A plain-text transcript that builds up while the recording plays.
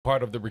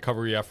part of the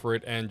recovery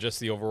effort and just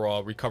the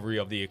overall recovery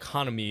of the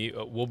economy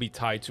will be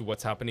tied to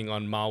what's happening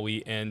on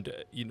Maui. And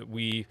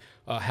we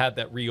had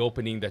that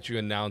reopening that you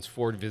announced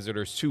for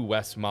visitors to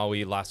West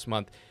Maui last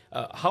month.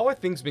 How have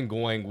things been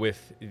going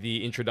with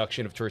the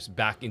introduction of tourists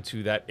back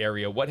into that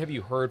area? What have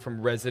you heard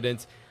from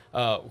residents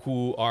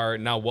who are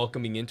now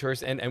welcoming in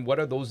tourists? And what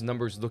are those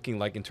numbers looking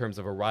like in terms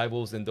of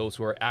arrivals and those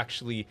who are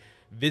actually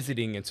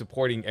visiting and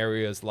supporting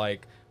areas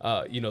like,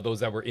 those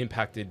that were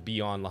impacted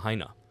beyond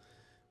Lahaina?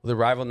 The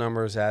arrival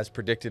numbers, as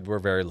predicted, were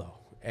very low.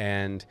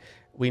 And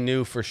we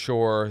knew for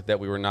sure that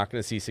we were not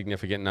going to see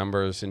significant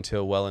numbers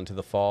until well into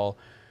the fall.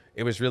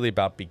 It was really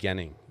about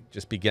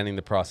just beginning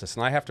the process.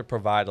 And I have to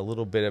provide a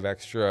little bit of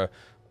extra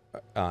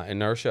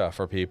inertia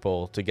for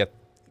people to get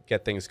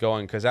things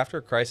going, because after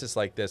a crisis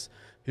like this,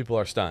 people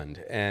are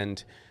stunned.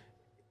 And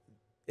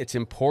it's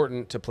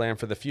important to plan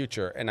for the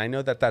future. And I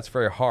know that that's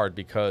very hard,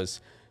 because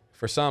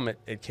for some,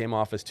 it came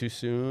off as too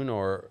soon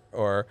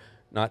or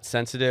not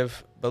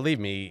sensitive. Believe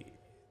me,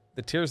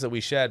 the tears that we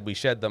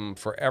shed them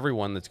for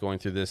everyone that's going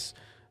through this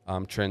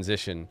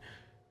transition.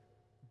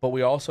 But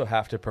we also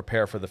have to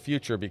prepare for the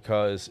future,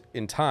 because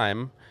in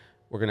time,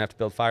 we're going to have to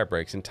build fire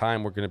breaks. In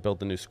time, we're going to build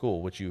the new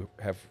school, which you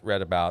have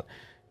read about.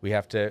 We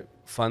have to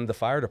fund the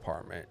fire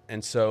department.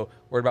 And so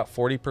we're at about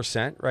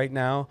 40% right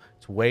now.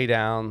 It's way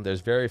down.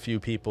 There's very few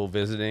people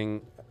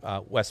visiting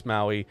West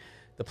Maui.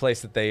 The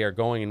place that they are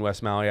going in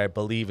West Maui, I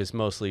believe, is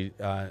mostly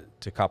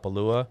to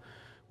Kapalua,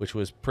 which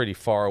was pretty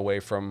far away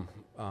from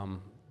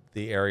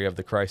the area of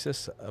the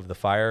crisis, of the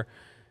fire.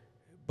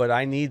 But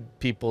I need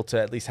people to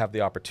at least have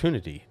the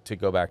opportunity to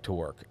go back to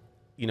work.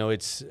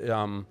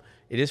 It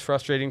is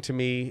frustrating to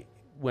me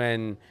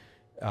when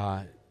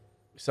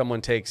someone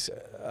takes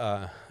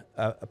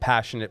a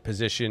passionate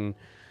position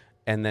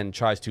and then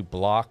tries to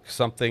block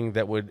something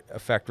that would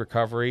affect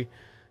recovery.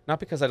 Not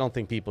because I don't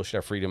think people should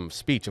have freedom of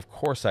speech. Of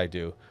course I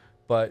do.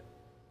 But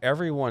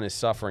everyone is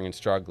suffering and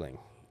struggling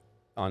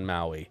on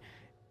Maui.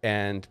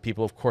 And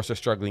people, of course, are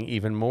struggling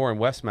even more in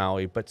West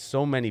Maui. But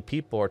so many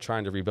people are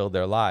trying to rebuild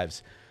their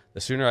lives. The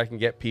sooner I can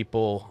get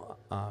people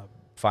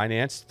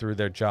financed through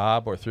their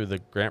job or through the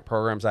grant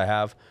programs I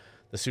have,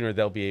 the sooner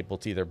they'll be able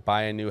to either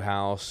buy a new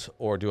house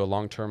or do a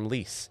long-term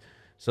lease.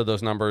 So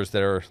those numbers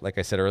that are, like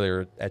I said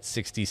earlier, at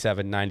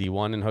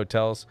 67.91 in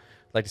hotels,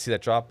 I'd like to see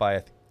that drop by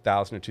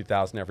 1,000 or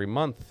 2,000 every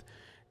month.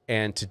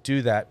 And to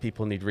do that,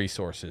 people need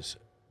resources.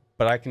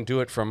 But I can do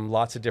it from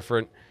lots of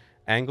different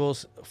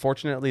angles.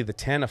 Fortunately, the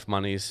TANF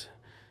monies,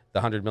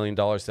 the $100 million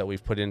that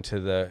we've put into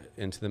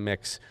the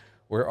mix,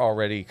 we're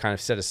already kind of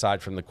set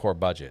aside from the core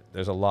budget.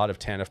 There's a lot of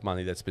TANF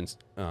money that's been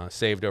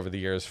saved over the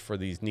years for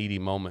these needy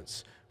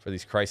moments, for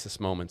these crisis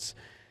moments.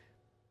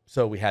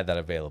 So we had that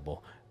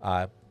available.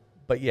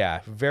 But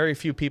yeah, very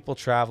few people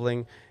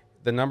traveling.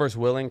 The numbers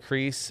will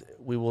increase.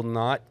 We will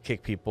not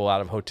kick people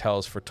out of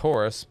hotels for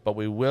tourists, but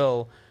we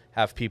will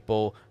have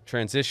people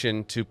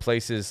transition to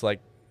places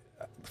like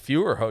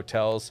fewer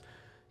hotels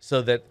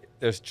so that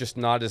there's just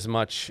not as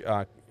much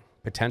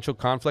potential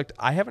conflict.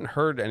 I haven't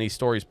heard any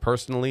stories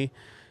personally.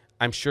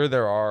 I'm sure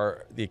there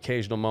are the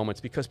occasional moments,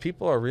 because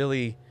people are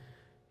really,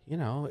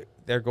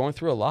 they're going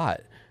through a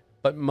lot.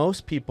 But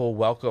most people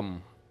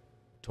welcome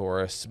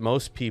tourists.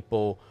 Most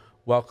people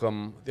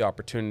welcome the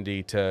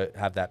opportunity to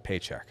have that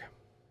paycheck.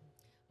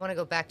 I want to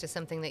go back to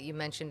something that you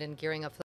mentioned in gearing up for